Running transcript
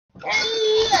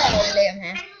I'm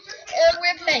here.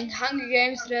 We're playing Hunger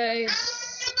Games today.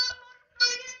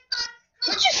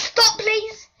 Would you stop,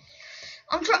 please?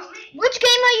 I'm trying. Which game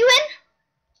are you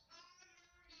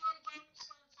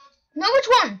in? No, which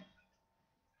one?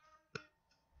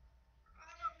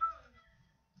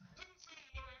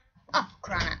 Oh,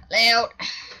 crying out loud.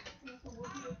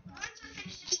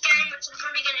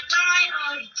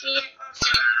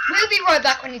 We'll be right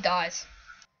back when he dies.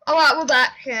 Alright, we're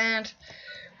back and...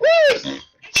 Woo!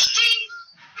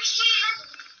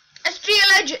 SG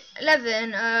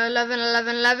 11,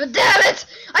 11. Damn it!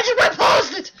 I just went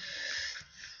past it!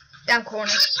 Damn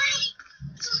corner.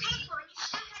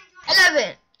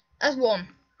 11. That's 1.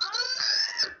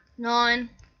 9.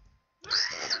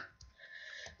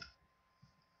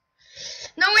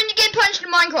 Now when you get punched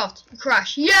in Minecraft, you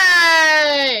crash. Yay!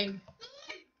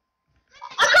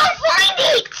 I can't find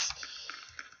it!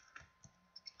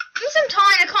 Give me some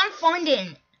time, I can't find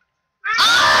it.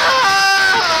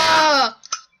 Ah!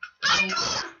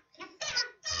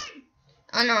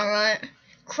 I know, right?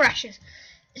 Crashes.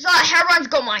 It's like Herobrine's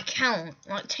got my account,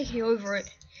 like taking over it.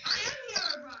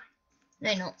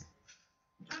 They're not.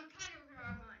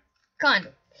 Kind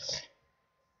of.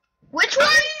 Which one?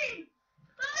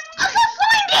 I can't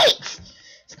find it!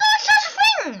 It's not such a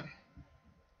thing!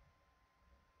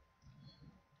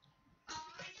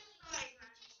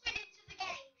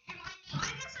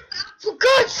 For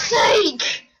God's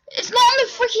sake! It's not on the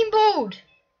freaking board!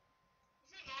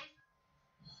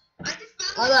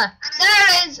 Oh, there. There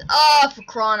it is! Oh, for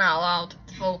crying out loud.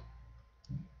 Full.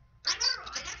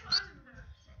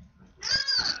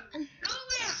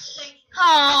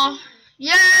 Oh,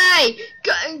 yay!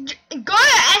 Go to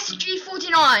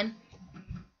SG49.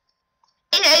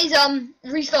 It is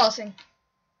restarting.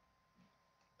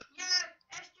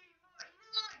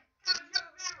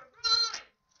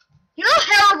 You know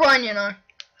Herobrine, you know.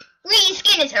 Well, your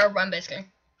skin is Herobrine, basically.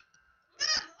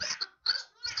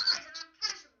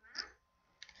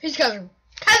 Who's casual?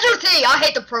 Casualty! I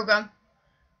hate the program.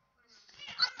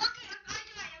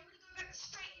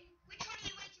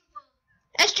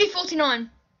 SG49.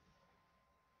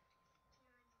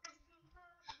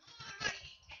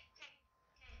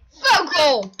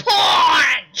 Focal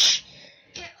punch!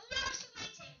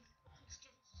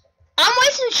 I'm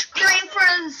waiting straight for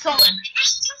the sun.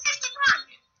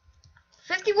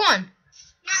 51.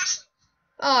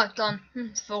 Oh, done.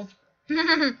 It's full. Come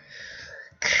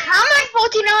on,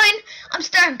 49. I'm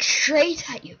staring straight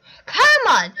at you. Come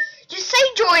on. Just say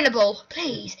joinable,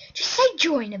 please. Just say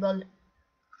joinable.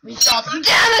 Restarting.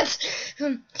 Damn it!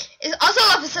 It's also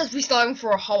like it says restarting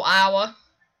for a whole hour.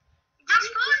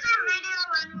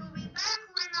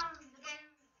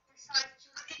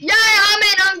 Yeah, I'm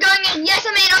in. I'm going in. Yes,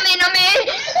 I'm in. I'm in.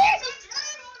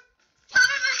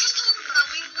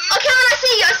 Okay,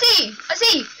 I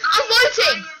see. I'm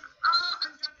voting.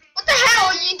 What the hell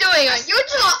are you doing? You're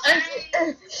just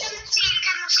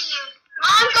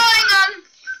I'm going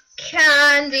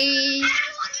Candy.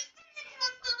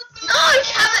 No,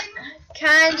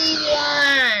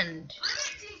 Candyland.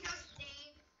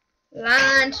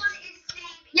 Land.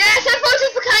 Yes, I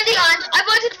voted for Candyland. I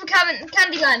voted for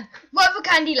Candyland. Vote for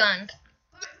Candyland.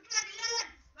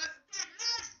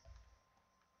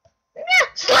 Yeah,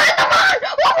 Slenderman!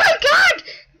 Oh my God!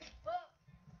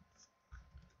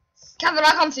 Kevin,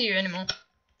 I can't see you anymore.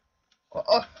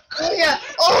 Oh yeah.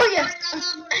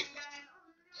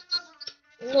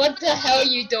 What the hell are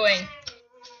you doing?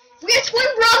 We are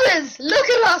twin brothers! Look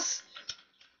at us!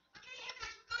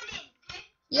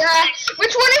 Yeah,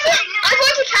 which one is it? I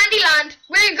voted Candyland.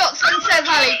 We've got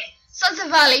Sunset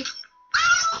Valley.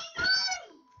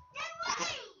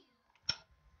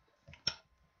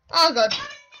 Oh God.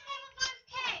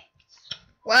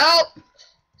 Well,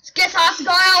 guess I have to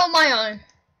go out on my own.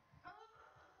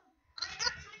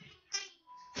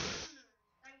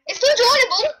 It's still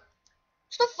joinable.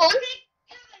 It's not fun.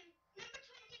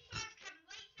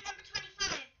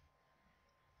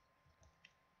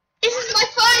 This is my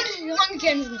third Hunger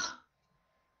Games.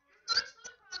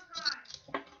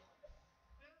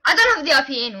 I don't have the IP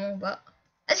anymore, but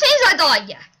as soon as I die,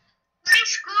 yeah.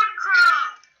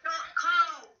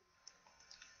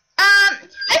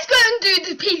 Let's go and do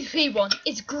the PvP one.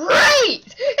 It's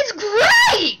great.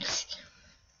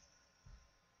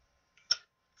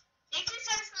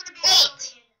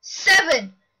 8,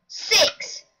 7,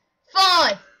 6,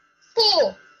 5,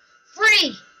 4,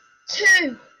 3,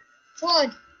 2,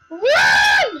 1. Run!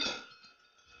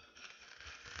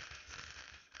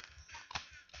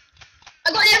 I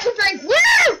got everything!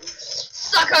 Woo!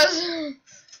 Suckers!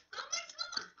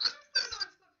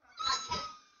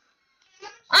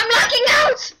 I'm locking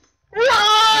out!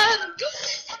 Run!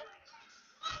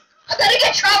 I better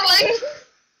get traveling.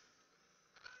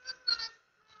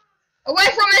 Away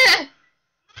from here.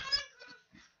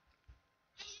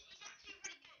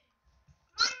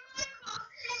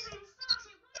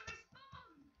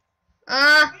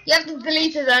 You have to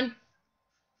delete it then.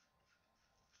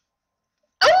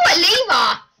 Oh, a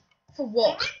lever! For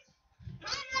what?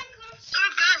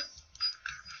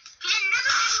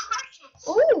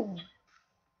 Ooh!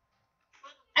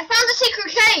 I found a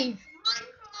secret cave!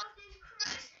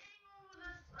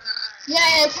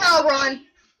 Yeah, it's Herobrine!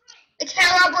 It's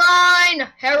Herobrine!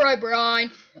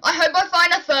 Herobrine! I hope I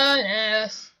find a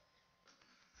furnace!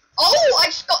 Oh, I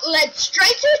just got led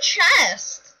straight to a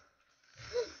chest!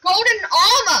 Golden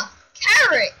armor!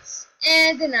 Carrots!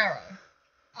 And an arrow.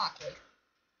 Awkward.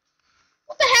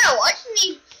 What the hell? I just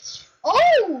need...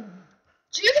 Oh!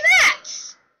 Do you look at that?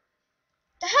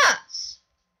 The hats.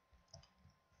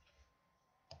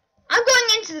 I'm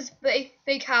going into this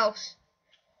big house.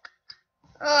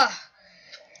 Ugh.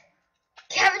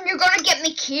 Kevin, you're gonna get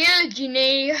me killed, you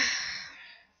know.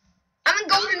 I'm in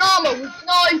golden armor with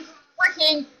no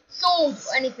freaking sword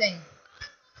or anything.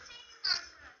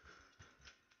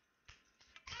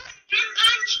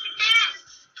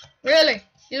 Really?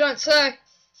 You don't say.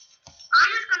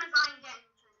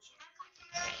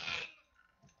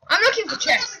 I'm looking for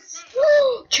chests.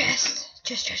 Chest.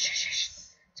 Chest.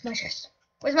 It's my chest.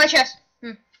 Where's my chest?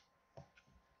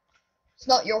 It's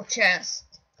not your chest.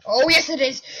 Oh, yes it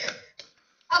is.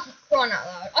 Oh, for crying out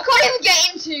loud. I can't even get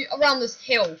into around this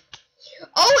hill.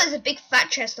 Oh, there's a big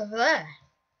fat chest over there.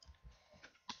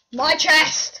 My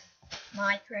chest.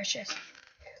 My precious.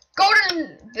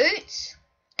 Golden boots.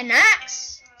 An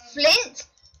axe. Flint.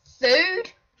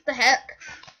 Food. What the heck?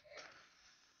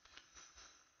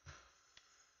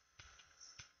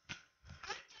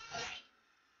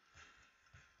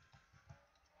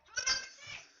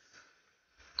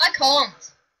 I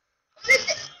can't.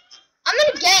 I'm in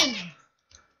a game.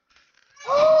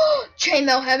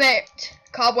 Chainmail helmet.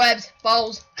 Cobwebs.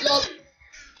 Bowls. Log.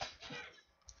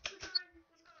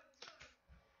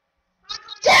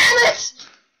 Damn it!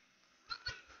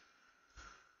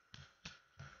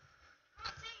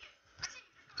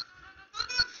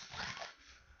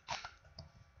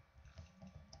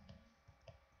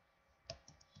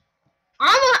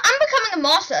 I'm becoming a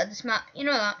master at this map. You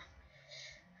know that.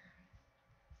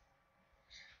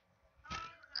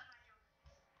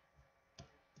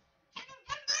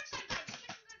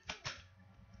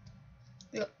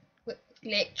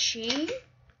 Glitchy,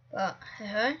 but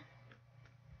hey. What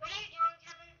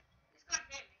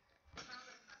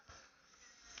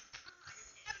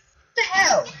the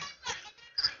hell?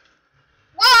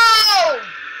 Whoa!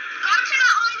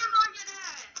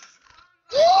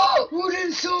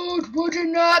 Wooden sword,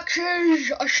 wooden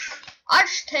axes. I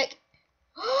should take.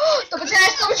 Double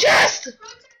chest!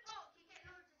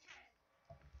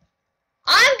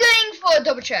 I'm going for a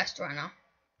double chest right now.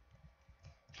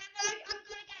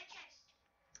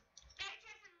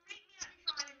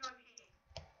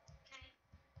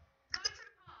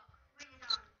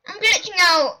 I'm glitching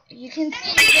out. You can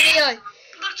see the video.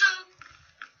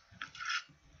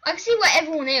 I can see where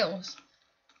everyone is.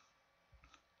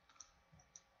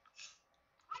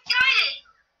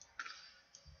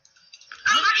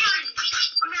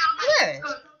 There it is.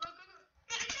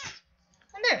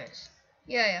 There it is.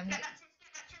 Yeah.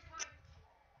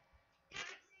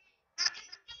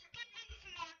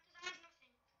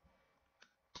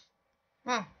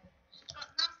 Oh.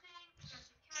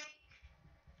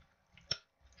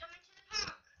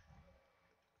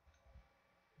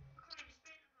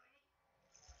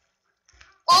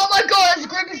 Oh my god, there's a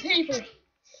group of people.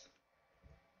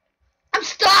 I'm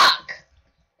stuck.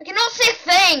 I cannot see a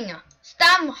thing.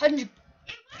 Stam 100.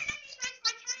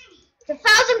 It's a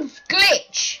 1000th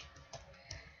glitch.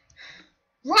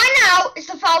 Right now, it's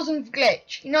the 1000th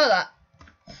glitch. You know that.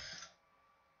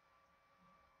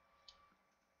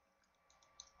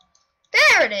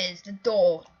 There it is, the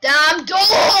door. Damn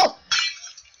door!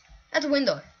 That's a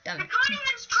window. Damn it.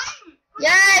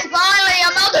 Yes, finally,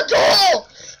 I'm out the door!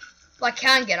 Well, I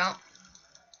can get out. I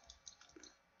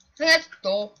think that's the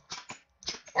door.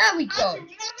 There we go.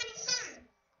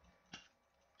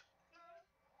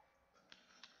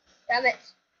 Damn it.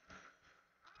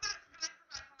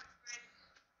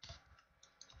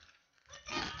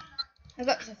 I've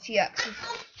got a few axes.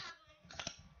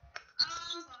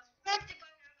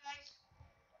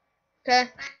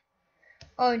 Okay.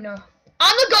 Oh no.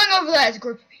 I'm not going over there as a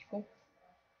group of people.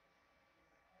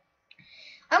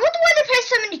 I wonder why they place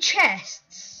so many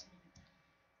chests.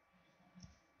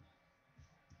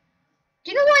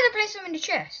 Do you know why they place so many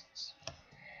chests?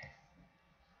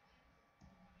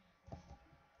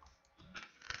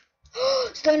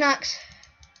 Stone axe.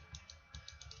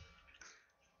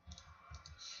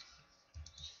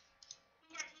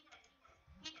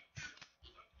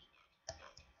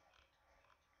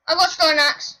 I got stone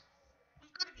axe.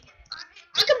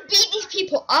 I can beat these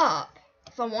people up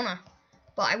if I wanna,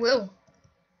 but I will.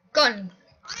 Go and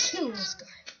kill this guy.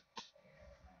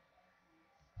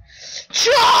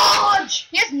 Charge!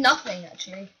 He has nothing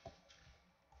actually.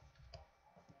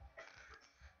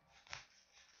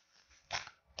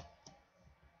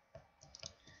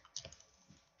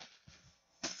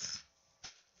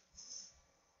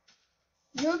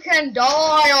 You can die,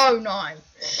 oh no.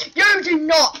 You do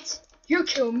not. You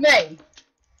kill me.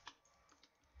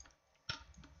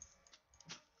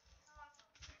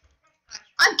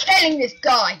 I'm killing this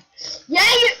guy. Yeah,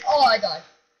 you. Oh, I died.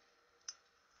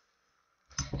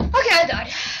 Okay, I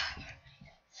died.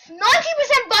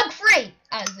 90% bug free.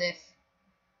 As if.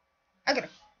 I'm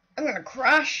gonna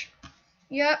crash.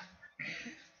 Yep.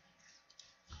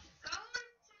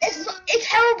 It's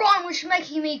Herobrine which is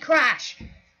making me crash.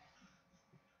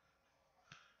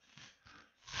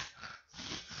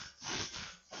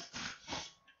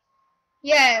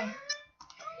 Yeah.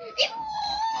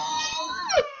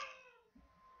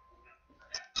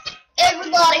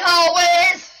 Everybody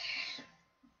always.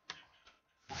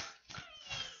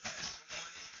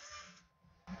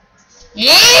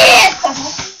 Yes!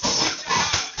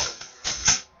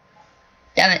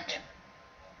 Damn it.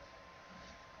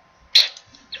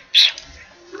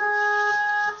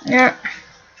 Yeah.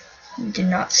 Did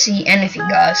not see anything,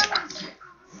 guys.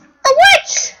 Oh,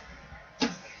 what?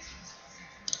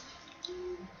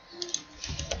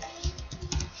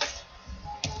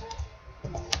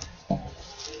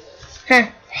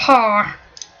 Ha.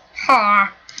 Ha.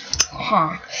 Ha.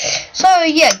 So,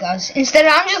 yeah, guys. Instead,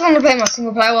 I'm just going to play my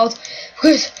single player world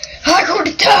because I got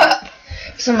it up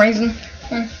for some reason.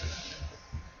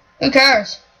 Who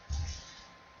cares?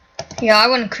 Yeah, I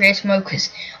want to create mode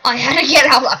because I had to get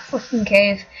out of that fucking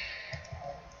cave.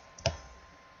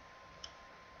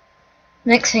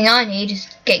 Next thing I need is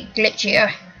to get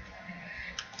glitchier.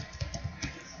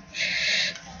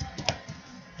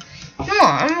 Come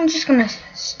on, I'm just gonna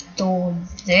store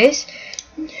this.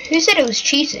 Who said it was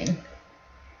cheating?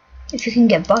 If you can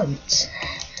get boats.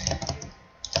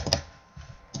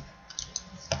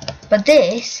 But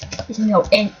this is no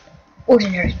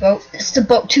ordinary boat. It's the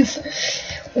boat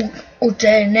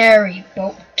ordinary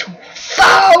boat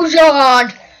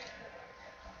 2000.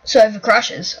 So if it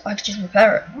crashes, I can just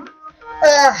repair it.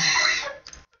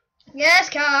 Yes,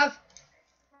 Cav.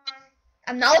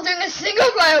 I'm now doing a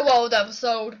single player world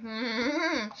episode.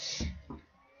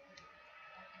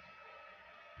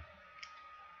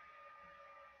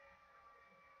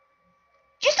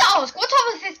 Just to ask, what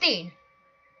time is 15?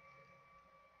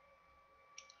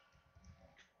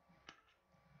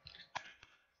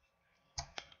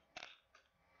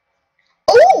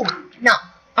 Oh no,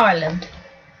 Ireland.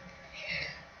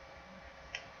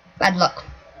 Bad luck.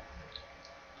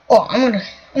 Oh, I'm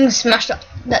gonna smash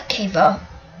that cave up.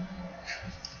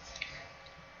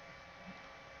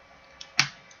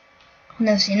 I've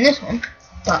never seen this one,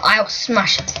 but I'll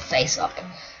smash its face up.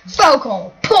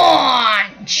 Falcon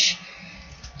punch,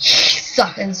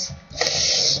 suckers.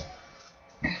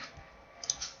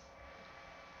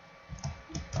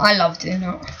 I love doing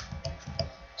that.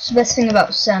 It's the best thing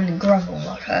about sand and gravel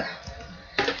like that.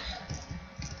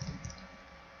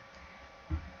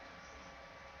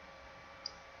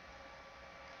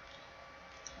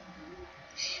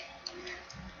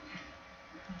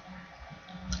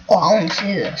 Oh, I want to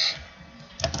see this.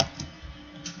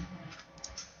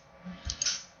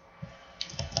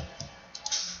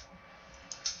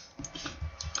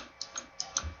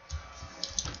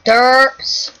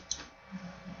 Derps.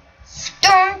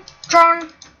 Stone John.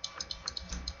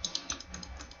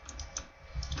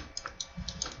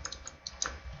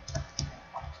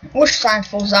 I wish sand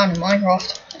falls down in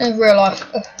Minecraft. In real life.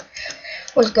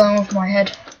 What's going on with my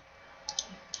head?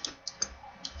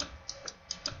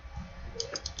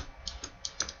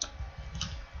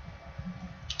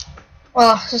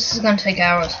 Well, this is going to take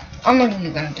hours. I'm not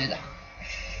really going to do that.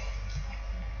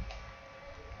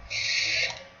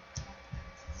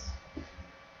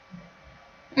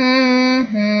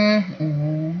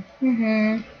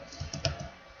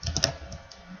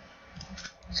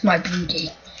 It's my beauty.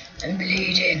 I'm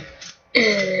bleeding.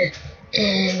 Into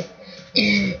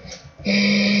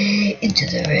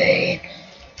the rain.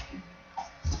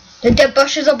 The dead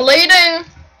bushes are bleeding.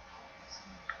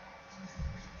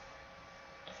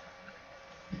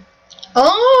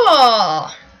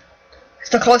 Oh, it's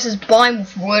the closest biome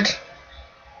with wood.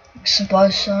 I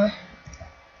suppose so.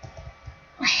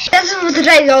 That's it for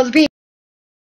today, guys.